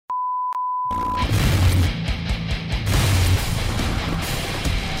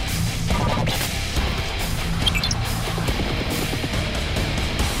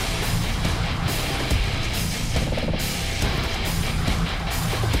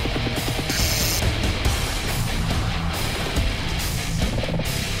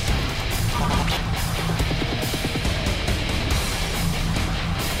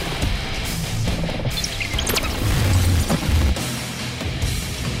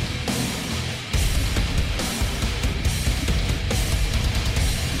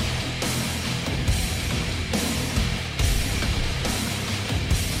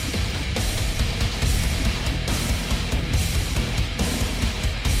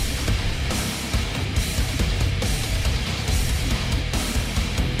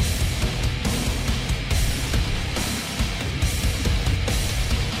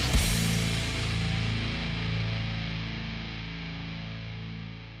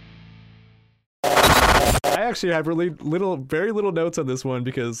I actually have very little notes on this one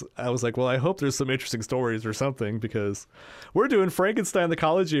because I was like, well, I hope there's some interesting stories or something because we're doing Frankenstein the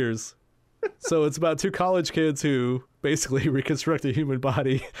college years. So it's about two college kids who basically reconstruct a human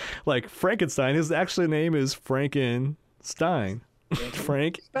body like Frankenstein. His actual name is Frankenstein.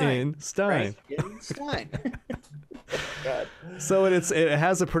 Frankenstein. Frankenstein. God. So it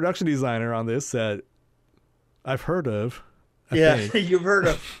has a production designer on this that I've heard of. Yeah, you've heard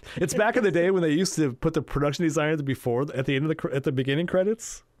of. It's back in the day when they used to put the production designer at the end of at the beginning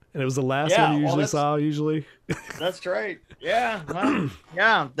credits, and it was the last one you usually saw. Usually, that's right. Yeah, well,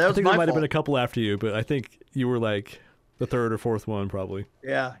 yeah. That was I think my there might have fault. been a couple after you, but I think you were like the third or fourth one, probably.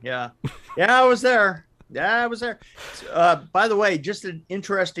 Yeah, yeah, yeah. I was there. Yeah, I was there. By the way, just an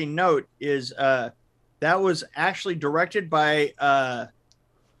interesting note is that was actually directed by Tom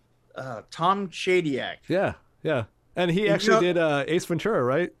Shadyac. Yeah, yeah. And he actually did Ace Ventura,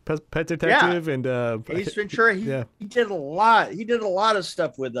 right? Pet Detective and Ace Ventura. He did a lot. He did a lot of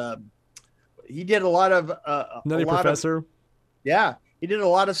stuff with. He did a lot of. Nutty Professor. Yeah, he did a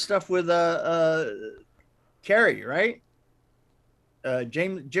lot of stuff with Carrey, right?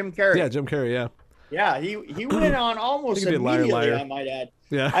 Jim Carrey. Yeah, Jim Carrey. Yeah. Yeah, he went on almost immediately. Liar. I might add.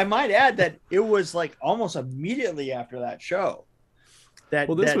 Yeah. I might add that it was like almost immediately after that show.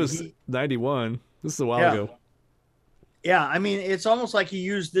 This was 91. This is a while ago. Yeah, I mean, it's almost like he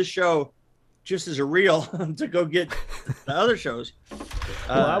used this show just as a reel to go get the other shows.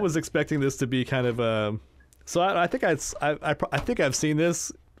 Well, I was expecting this to be kind of so I think I think I've seen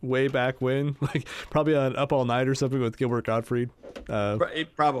this way back when, like probably on Up All Night or something with Gilbert Gottfried.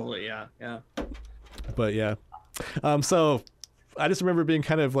 Probably, yeah. But yeah, so I just remember being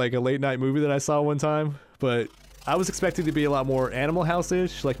kind of like a late night movie that I saw one time, but I was expecting to be a lot more Animal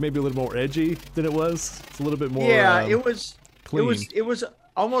House-ish, like maybe a little more edgy than it was. It's a little bit more. Yeah, it was clean. It was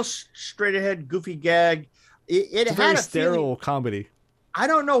almost straight ahead, goofy gag. It had very a sterile comedy. I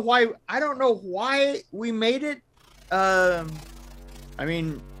don't know why. I don't know why we made it. I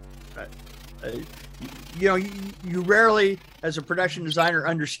mean, you rarely, as a production designer,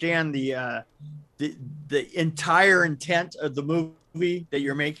 understand the entire intent of the movie that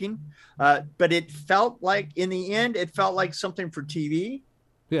you're making. But it felt like, in the end, it felt like something for TV.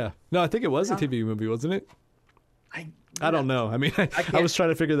 Yeah. No, I think it was a TV movie, wasn't it? I don't know. I mean, I was trying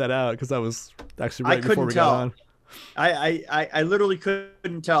to figure that out because I was actually right before we got on. I literally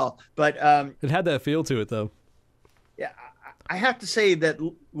couldn't tell, but it had that feel to it, though. Yeah, I have to say that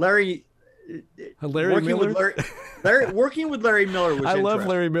Larry Miller working with Larry Miller was. I love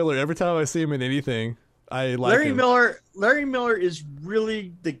Larry Miller. Every time I see him in anything, I like Larry him. Larry Miller is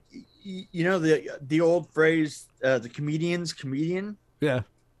really the old phrase, the comedian's comedian. Yeah.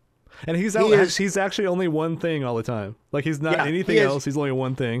 And he's actually only one thing all the time. Like he's not anything else. He's only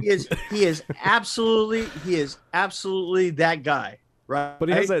one thing. He is absolutely that guy, right? But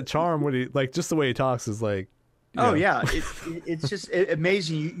he has that charm when he, like, just the way he talks is like. Yeah, it's just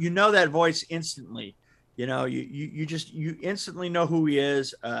amazing. You know that voice instantly. You know, you instantly know who he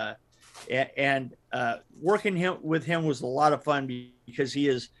is. And working with him was a lot of fun because he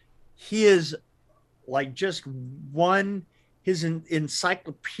is like just his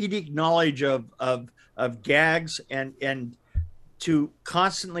encyclopedic knowledge of gags and to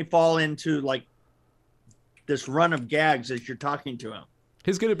constantly fall into like this run of gags as you're talking to him.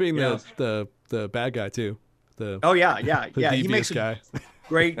 He's good at being the bad guy too. He makes guy. a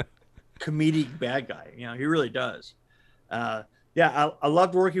great comedic bad guy. You know, he really does. I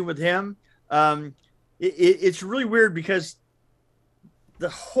loved working with him. It's really weird because the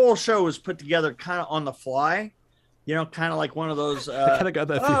whole show was put together kind of on the fly. You know, kind of like one of those. I kind of got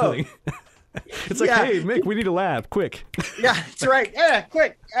that feeling. It's like, hey, Mick, we need a lab, quick. Yeah, that's right. Yeah,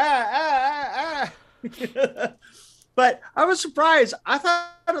 quick. But I was surprised. I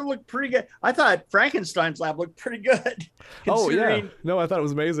thought it looked pretty good. I thought Frankenstein's lab looked pretty good. Oh yeah, no, I thought it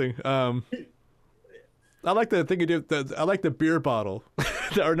was amazing. I like the thing you did. I like the beer bottle,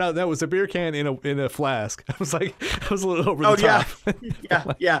 or no, that was a beer can in a flask. I was like, I was a little over the top.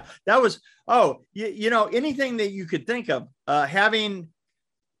 Yeah. That was. Oh, anything that you could think of. Having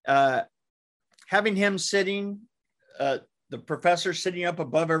him sitting, the professor sitting up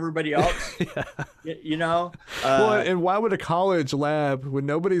above everybody else. Yeah. Well, and why would a college lab, when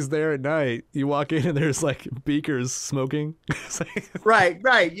nobody's there at night, you walk in and there's like beakers smoking? Right.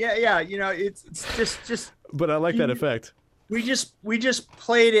 Yeah. It's just. But I like that effect. We just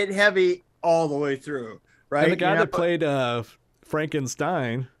played it heavy all the way through, right? And the guy that played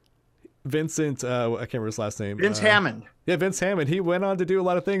Frankenstein, Vincent, I can't remember his last name. Vince Hammond. Yeah, Vince Hammond. He went on to do a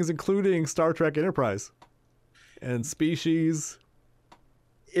lot of things, including Star Trek Enterprise and Species.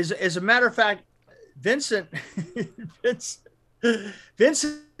 As a matter of fact, Vincent, Vincent,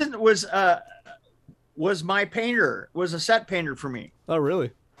 Vincent was my painter, was a set painter for me. Oh,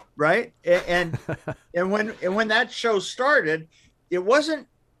 really? Right. And when that show started, that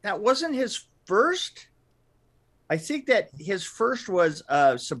wasn't his first. I think that his first was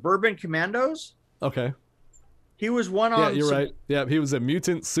Suburban Commandos. Okay. He was one Yeah, on. you're right. Yeah, he was a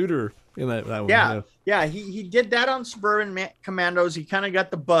mutant suitor in that one. Yeah. He did that on Suburban Commandos. He kind of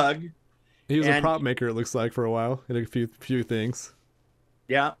got the bug. He was a prop maker, it looks like, for a while in a few things.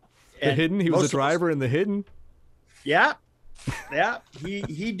 Yeah. The Hidden. He was a driver in The Hidden. Yeah. Yeah.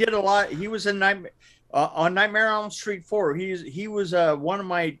 He did a lot. He was in on Nightmare on Elm Street 4. He was one of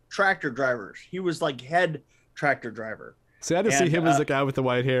my tractor drivers. He was like head tractor driver. See, I just see him as the guy with the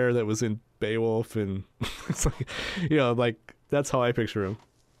white hair that was in Beowulf, and it's like, like that's how I picture him.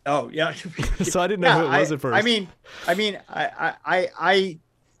 Oh yeah. So I didn't know who it was at first.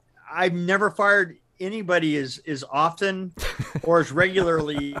 I've never fired anybody as often or as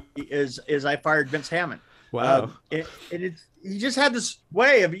regularly as I fired Vince Hammond. Wow. He just had this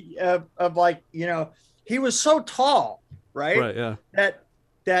way of like, he was so tall, right? Right. Yeah.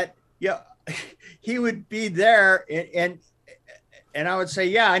 That he would be there and I would say,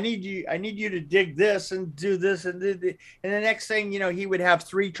 yeah, I need you to dig this and do this and do the, and the next thing, he would have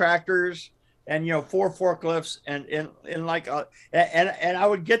 3 tractors and 4 forklifts and like and I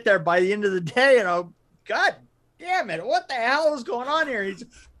would get there by the end of the day and God damn it, what the hell is going on here? He's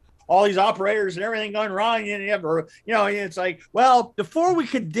all these operators and everything going wrong, and it's like, well, before we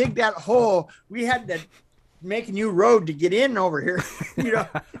could dig that hole, we had to make a new road to get in over here.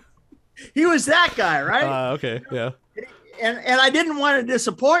 He was that guy, right? Okay, yeah. And I didn't want to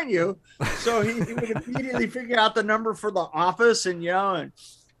disappoint you, so he would immediately figure out the number for the office, and he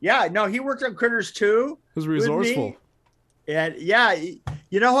worked on Critters too. He was resourceful. And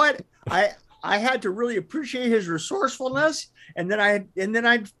you know what? I had to really appreciate his resourcefulness, and then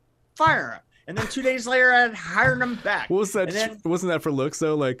I'd fire him, and then 2 days later I'd hire him back. What was that? Wasn't that for looks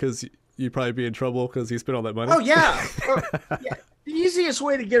though? Like, because you'd probably be in trouble because he spent all that money. Oh yeah. Yeah. The easiest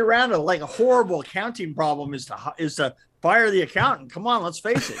way to get around a horrible accounting problem is to fire the accountant. Come on, let's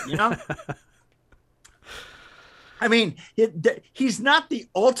face it. I mean, he's not the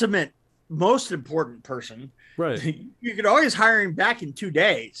ultimate most important person. Right. You could always hire him back in 2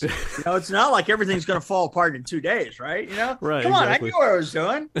 days. It's not like everything's going to fall apart in 2 days, right? Right. Come on, exactly. I knew what I was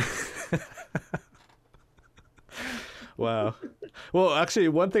doing. Wow. Well, actually,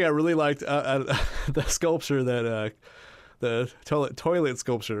 one thing I really liked, the sculpture that the toilet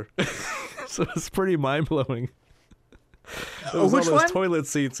sculpture. So it's pretty mind blowing. Which all those one? Toilet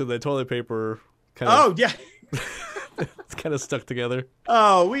seats and the toilet paper. Yeah. It's kind of stuck together.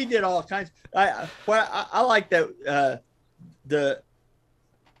 Oh, we did all kinds. I like that.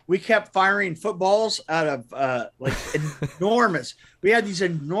 We kept firing footballs out of enormous. We had these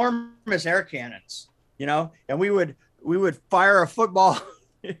enormous air cannons, and we would fire a football,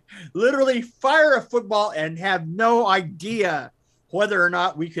 literally fire a football, and have no idea whether or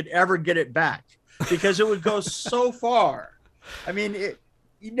not we could ever get it back because it would go so far. I mean,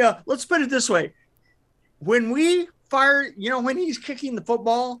 let's put it this way: when we fire, when he's kicking the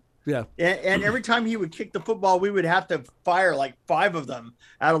football, yeah, and every time he would kick the football, we would have to fire like 5 of them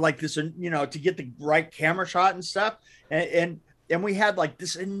out of like this, to get the right camera shot and stuff, and we had like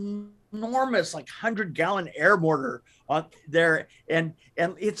this enormous 100-gallon air mortar on there, and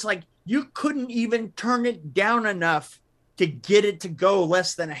it's like you couldn't even turn it down enough to get it to go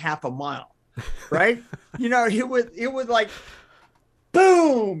less than a half a mile, right? It would like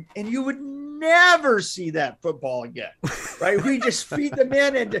boom, and you would never see that football again, right? We just feed them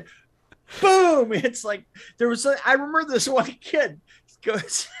in and boom. It's like I remember this one kid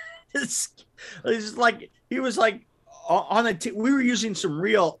goes, he was like on the we were using some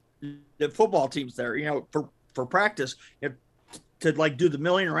real football teams there, for practice, to like do the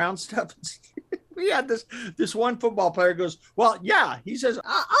milling around stuff. We had this one football player goes, well, yeah, he says,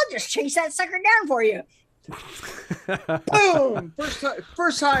 I'll just chase that sucker down for you. Boom!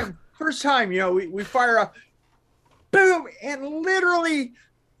 First time, we fire up, boom, and literally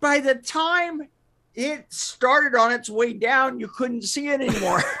by the time it started on its way down, you couldn't see it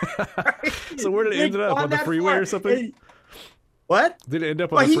anymore. Right? So where did it end up? On the freeway or something? What? Did it end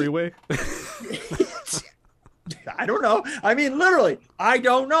up on the freeway? I don't know. I mean, literally, I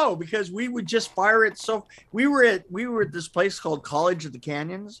don't know, because we would just fire it. So we were at this place called College of the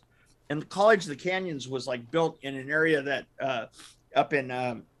Canyons, and the College of the Canyons was like built in an area that up in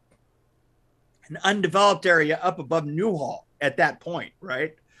an undeveloped area up above Newhall at that point,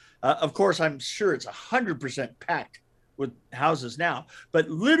 right? Of course, I'm sure it's 100% packed with houses now. But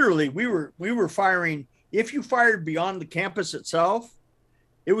literally, we were firing. If you fired beyond the campus itself,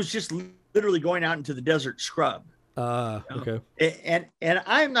 it was just literally going out into the desert scrub. Okay. And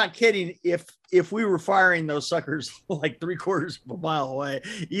I'm not kidding. If we were firing those suckers like 3/4 of a mile away,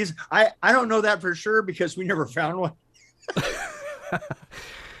 I don't know that for sure because we never found one.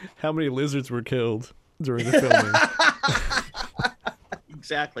 How many lizards were killed during the filming?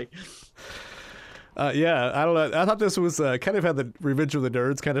 Exactly. Yeah, I don't know. I thought this was kind of had the Revenge of the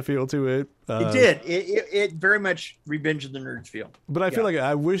Nerds kind of feel to it. It did. It very much Revenge of the Nerds feel. But I feel like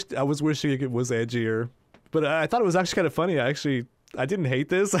I was wishing it was edgier. But I thought it was actually kind of funny. I didn't hate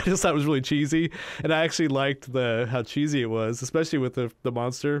this. I just thought it was really cheesy, and I actually liked how cheesy it was, especially with the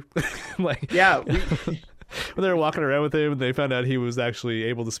monster. Like, yeah. When they were walking around with him and they found out he was actually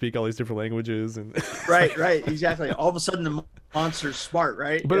able to speak all these different languages and right, exactly. All of a sudden the monster's smart,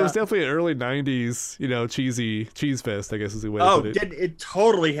 right? But it was definitely an early 90s, cheesy cheese fest, I guess is the way to put it. It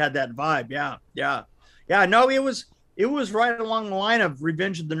totally had that vibe. Yeah. No, it was right along the line of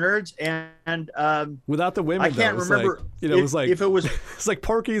Revenge of the Nerds and without the women. I can't remember. Like, it was like if it was it's like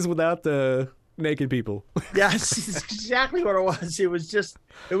Porky's without the naked people. Yeah, that's exactly what it was. It was just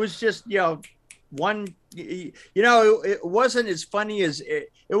one. It wasn't as funny as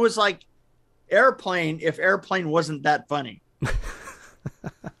it was like Airplane. If Airplane wasn't that funny.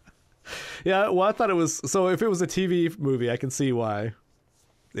 Yeah, well, I thought it was. So if it was a TV movie, I can see why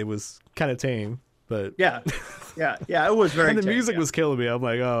it was kind of tame. But yeah, it was very. And the tame, music was killing me. I'm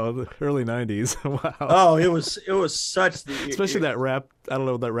like, oh, the early 90s. Wow. Oh, it was such especially that rap. I don't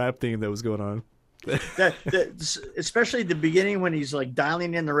know, that rap theme that was going on. Especially the beginning when he's like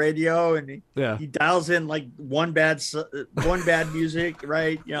dialing in the radio and he dials in like one bad music,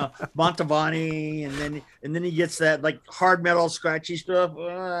 right? Montavani, and then he gets that like hard metal scratchy stuff,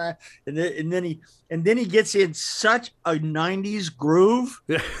 and then he gets in such a 90s groove.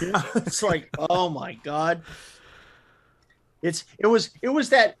 It's like, oh my god, it was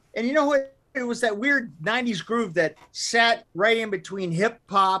that, and you know what? It was that weird 90s groove that sat right in between hip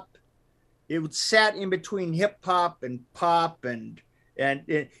hop. It sat in between hip hop and pop, and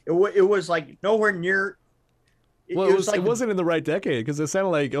it was like nowhere near. It wasn't in the right decade because it sounded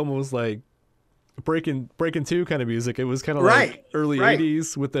like almost like breaking 2 kind of music. It was kind of like early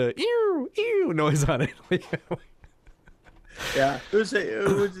 80s with the ew noise on it. Yeah,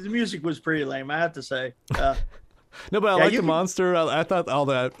 the music was pretty lame, I have to say. No, but I like the monster. I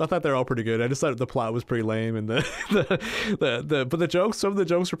thought they're all pretty good. I just thought the plot was pretty lame, and but the jokes, some of the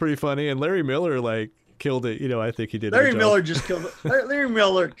jokes were pretty funny. And Larry Miller killed it. I think he did. Larry Miller just killed it. Larry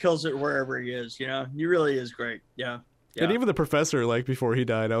Miller kills it wherever he is. He really is great. Yeah. And even the professor, like before he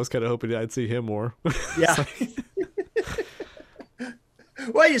died, I was kind of hoping I'd see him more. Yeah.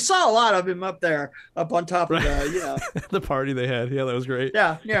 Well, you saw a lot of him up on top of the party they had. Yeah, that was great.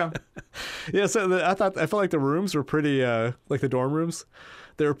 Yeah. Yeah. So I felt like the rooms were pretty, like the dorm rooms,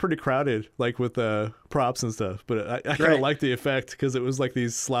 they were pretty crowded, like with props and stuff. But I kind of liked the effect because it was like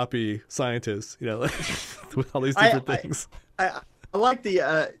these sloppy scientists, with all these different things. I like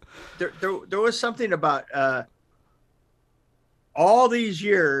the there was something about all these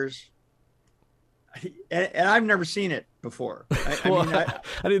years, and I've never seen it before. I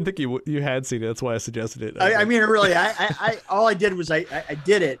didn't think you had seen it. That's why I suggested it. I mean, really, all I did was I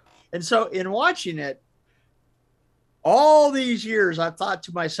did it. And so in watching it, all these years, I thought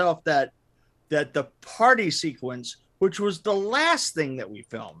to myself that the party sequence, which was the last thing that we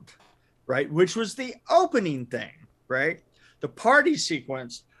filmed, right, which was the opening thing, right, the party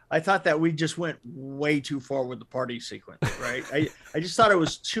sequence, I thought that we just went way too far with the party sequence, right? I just thought it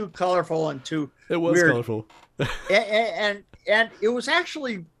was too colorful and too weird. Colorful. and it was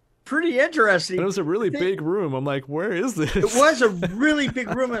actually pretty interesting. But it was a really big room. I'm like, where is this? It was a really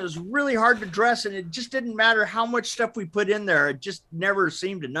big room. It was really hard to dress, and it just didn't matter how much stuff we put in there. It just never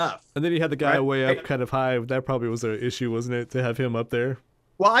seemed enough. And then you had the guy way up kind of high. That probably was an issue, wasn't it, to have him up there?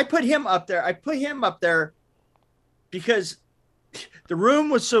 Well, I put him up there because the room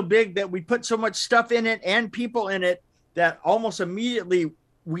was so big that we put so much stuff in it and people in it that almost immediately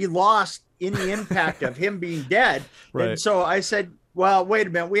we lost any impact of him being dead. Right. And so I said, well, wait a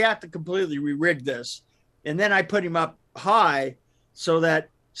minute, we have to completely re-rig this. And then I put him up high so that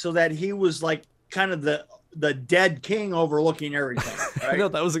he was like kind of the dead king overlooking everything. Right? No,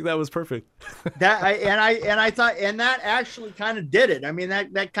 that was perfect. I thought, and that actually kind of did it. I mean,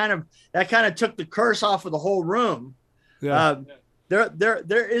 that kind of took the curse off of the whole room. Yeah.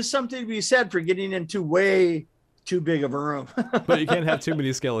 There is something to be said for getting into way too big of a room. But you can't have too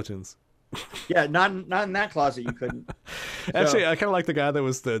many skeletons. Yeah, not in that closet you couldn't. Actually, I kind of like the guy that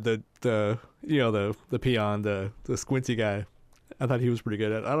was the you know the peon, the squinty guy. I thought he was pretty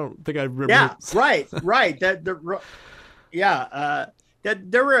good at. I don't think I remember. Yeah, right. That there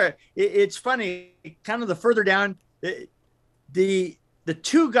were. It's funny. Kind of the further down, the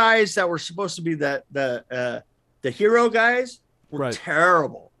two guys that were supposed to be the hero guys were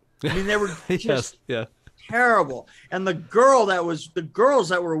terrible. I mean, they were just terrible. And the girls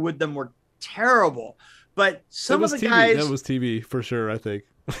that were with them were terrible. But some of the guys, that was TV for sure, I think.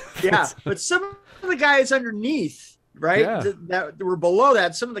 Yeah, but some of the guys underneath, right, that were below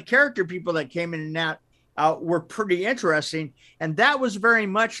that, some of the character people that came in and out were pretty interesting. And that was very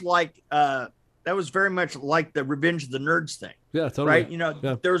much like the Revenge of the Nerds thing. Yeah, totally. Right. You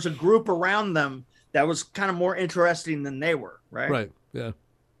know, there was a group around them that was kind of more interesting than they were. Right. Right. Yeah.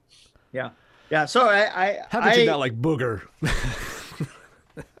 Yeah. Yeah. So how could you not like Booger?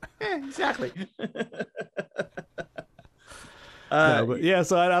 Yeah, exactly. No, but yeah,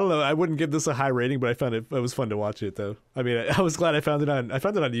 so I don't know. I wouldn't give this a high rating, but I found it was fun to watch it though. I mean, I was glad I found it on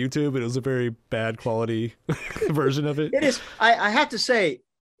YouTube, but it was a very bad quality version of it. It is. I have to say,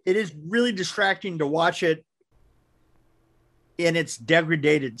 it is really distracting to watch it in its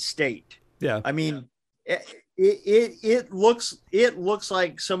degraded state. Yeah. I mean, it looks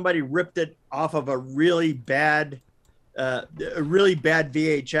like somebody ripped it off of a really bad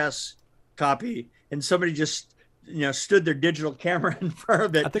VHS copy, and somebody just stood their digital camera in front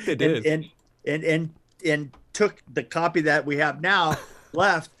of it. I think they did, and took the copy that we have now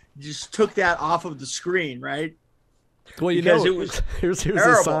left, just took that off of the screen, right? Well, because it was here's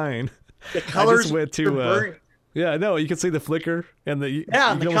a sign. The colors I just went to yeah, no, you can see the flicker and the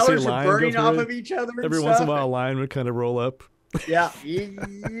the colors are burning off of each other. Every once in a while, a line would kind of roll up. Yeah, you're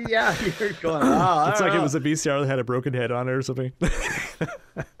going. Wow, it's like it was a VCR that had a broken head on it or something.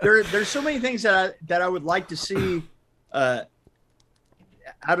 There's so many things that I would like to see out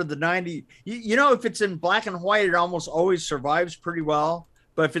of the 90s. If it's in black and white, it almost always survives pretty well.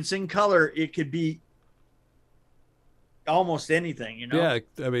 But if it's in color, it could be almost anything. Yeah,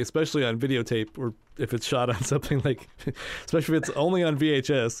 I mean, especially on videotape, or if it's shot on something like, especially if it's only on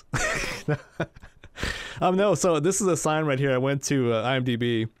VHS. No, so this is a sign right here. I went to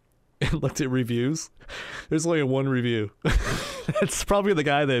IMDb and looked at reviews. There's only one review. It's probably the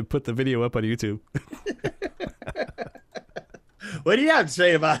guy that put the video up on YouTube. What do you have to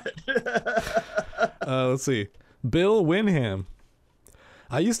say about it? Let's see. Bill Winham.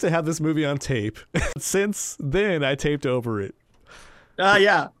 I used to have this movie on tape. Since then, I taped over it.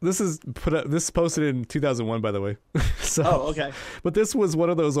 Yeah. This is posted in 2001, by the way. So, okay. But this was one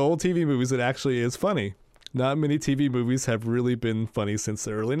of those old TV movies that actually is funny. Not many TV movies have really been funny since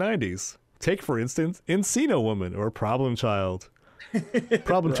the early 90s. Take, for instance, Encino Woman or Problem Child.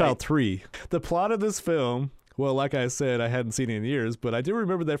 Problem Child 3. The plot of this film, well, like I said, I hadn't seen it in years, but I do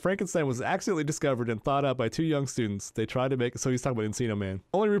remember that Frankenstein was accidentally discovered and thought out by two young students. They tried to make, so he's talking about Encino Man.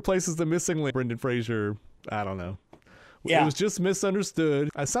 Only replaces the missing link, Brendan Fraser. I don't know. Yeah. It was just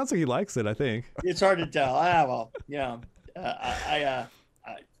misunderstood. It sounds like he likes it, I think. It's hard to tell.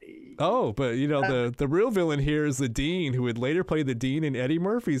 Oh, but the real villain here is the Dean, who would later play the Dean in Eddie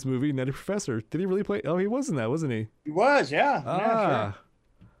Murphy's movie Nutty Professor. Did he really play? Oh, he was in that, wasn't he? He was, yeah. Sure.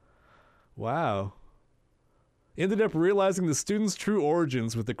 Wow. Ended up realizing the student's true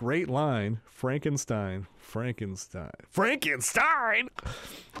origins with the great line, Frankenstein.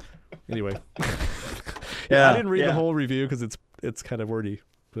 Anyway. I didn't read the whole review because it's kind of wordy,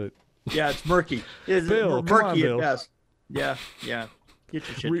 but yeah, it's murky. It's Bill, murky Bill. at best. Yeah. Get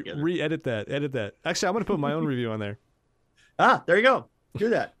your shit together. Edit that. Actually, I'm gonna put my own review on there. There you go. Do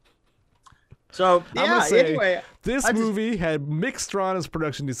that. So I'm gonna say, anyway, this movie had Mick Strawn as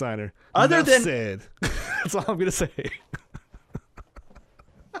production designer. Other than said, that's all I'm gonna say.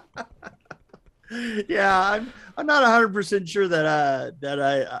 Yeah, I'm not 100% sure that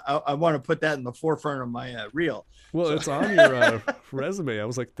I want to put that in the forefront of my reel. Well, it's on your resume. I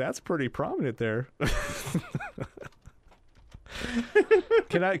was like, that's pretty prominent there.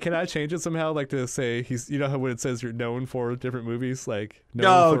 Can I change it somehow, like to say he's, how when it says you're known for different movies, like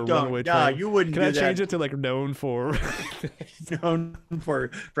known for Runaway Train? You wouldn't. Can I change it to like known for known for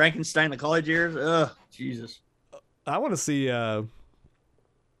Frankenstein, the college years? Ugh, Jesus. I want to see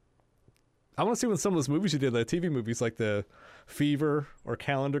when some of those movies you did, like TV movies, like the Fever or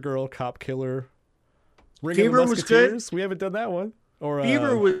Calendar Girl, Cop Killer, Fever was good. We haven't done that one. Or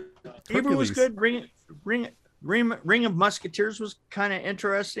Fever was good. Ring of Musketeers was kind of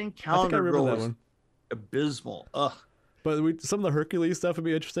interesting. Calendar Girl was abysmal. Ugh. But some of the Hercules stuff would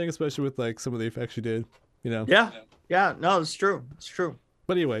be interesting, especially with like some of the effects you did. Yeah. No, it's true.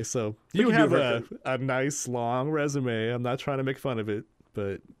 But anyway, so We you can do have record. a nice long resume. I'm not trying to make fun of it,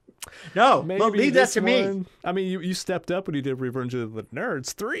 but No, maybe but leave that this to me. one. I mean, you stepped up when you did Revenge of the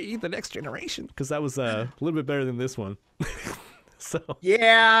Nerds 3, The Next Generation, because that was a little bit better than this one. So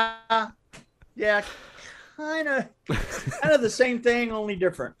Yeah, yeah, kind of the same thing, only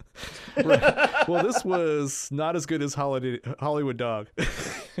different. right. Well, this was not as good as Hollywood Dog.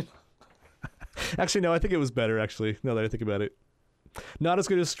 Actually, no, I think it was better. Actually, now that I think about it, not as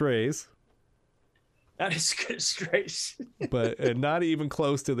good as Strays, That is good straight. but not even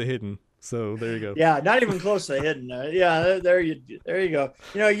close to The Hidden. So there you go. Yeah, not even close to hidden. Yeah, there you go.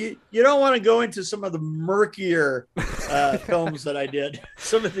 You know, you don't want to go into some of the murkier films that I did.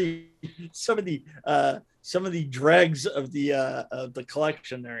 Some of the dregs of the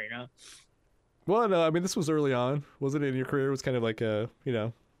collection there. You know. Well, no, I mean this was early on, wasn't it? In your career, it was kind of like so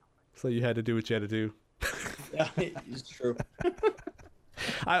you had to do what you had to do. Yeah, it's true.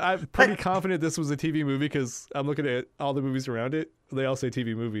 I'm pretty confident this was a TV movie because I'm looking at all the movies around it. They all say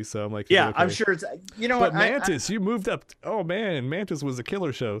TV movie, so I'm like, Yeah, okay. I'm sure it's. You know But what? Mantis, you moved up. Oh man, Mantis was a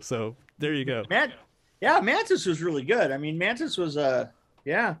killer show. So there you go. Mantis was really good. I mean, Mantis was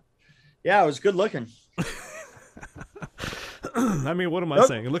yeah, it was good looking. I mean, what am I Nope.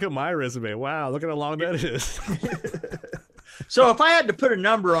 saying? Look at my resume. Wow, look at how long that is. So if I had to put a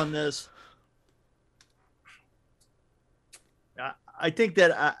number on this, I think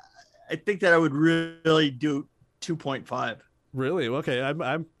that I would really do 2.5. Really? Okay,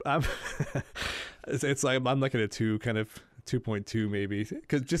 I'm it's like I'm looking at 2.2 maybe,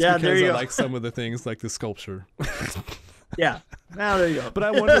 because Yeah, there because you I go. like some of the things like the sculpture. Yeah. Now there you go. But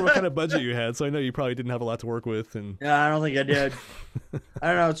I wonder what kind of budget you had. So I know you probably didn't have a lot to work with, and Yeah, I don't think I did. I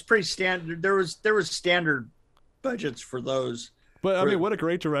don't know. It's pretty standard. There was standard budgets for those. but I For- mean, what a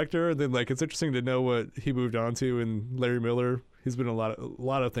great director. And then like it's interesting to know what he moved on to. And Larry Miller, he's been in a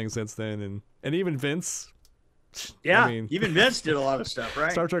lot of things since then, and even Vince. Yeah, I mean, even Vince did a lot of stuff,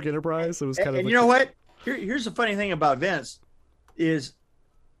 right? Star Trek Enterprise. It was kind And of you know what? Here's the funny thing about Vince is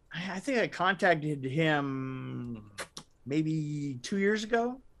I think I contacted him maybe 2 years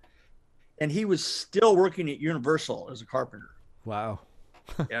ago, and he was still working at Universal as a carpenter. wow.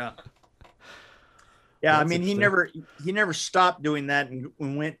 Yeah. Yeah, I That's mean, he interesting. never stopped doing that and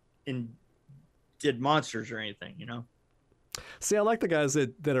went and did monsters or anything, you know. See, I like the guys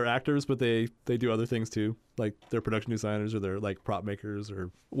that are actors, but they do other things too. Like they're production designers or they're like prop makers or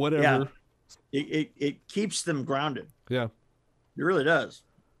whatever. It keeps them grounded. Yeah. It really does.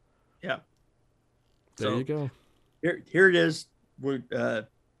 Yeah. There So- you go. Here it is.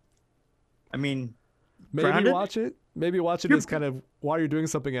 I mean, Maybe grounded? watch it. Maybe watch it You're- as kind of while you're doing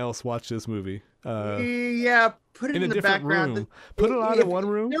something else. Watch this movie. yeah, put it In in, a the different background. room. Put it on If in one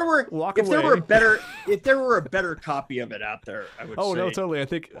room. There were, Walk if there were away. if there were a better copy of it out there, I would Oh say. no, totally. I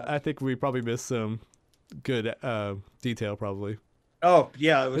think we probably missed some good detail. Probably. Oh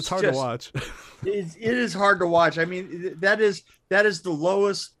yeah, it was It's hard just, to watch. It is hard to watch. I mean, that is the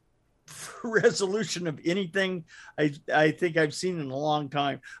lowest resolution of anything I think I've seen in a long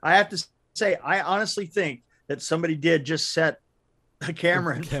time. I have to say, I honestly think that somebody did just set a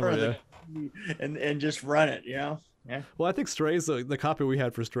camera in front of the and just run it. You know. Yeah. Well, I think Strays, the copy we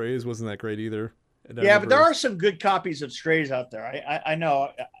had for Strays wasn't that great either. And I Yeah, but there remember- are some good copies of Strays out there. I know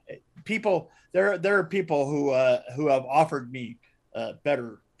people. There are people who have offered me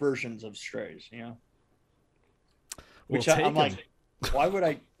better versions of Strays. You know, Well, which take I'm 'em. like, why would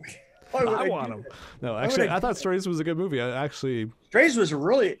I? Why would I I want do them. that? No, would actually, I I do thought that? Strays was a good movie. I actually, Strays was a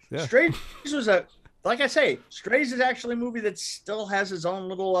really Yeah. Strays was a like I say, Strays is actually a movie that still has its own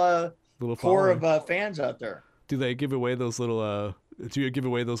little little core following. of fans out there. Do they give away those little? Do you give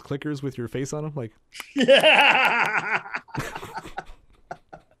away those clickers with your face on them? Like, Yeah.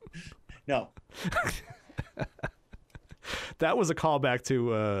 No. that was a callback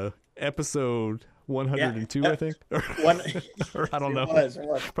to episode 102, Yeah. I think, or, One. or I don't know, It was.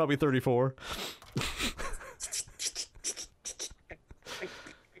 probably 34.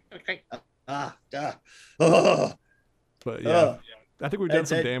 Duh. Oh, But yeah, I think we've done That-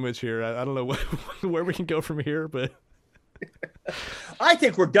 some that- damage here. I don't know where we can go from here, but I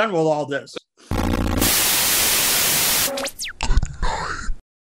think we're done with all this.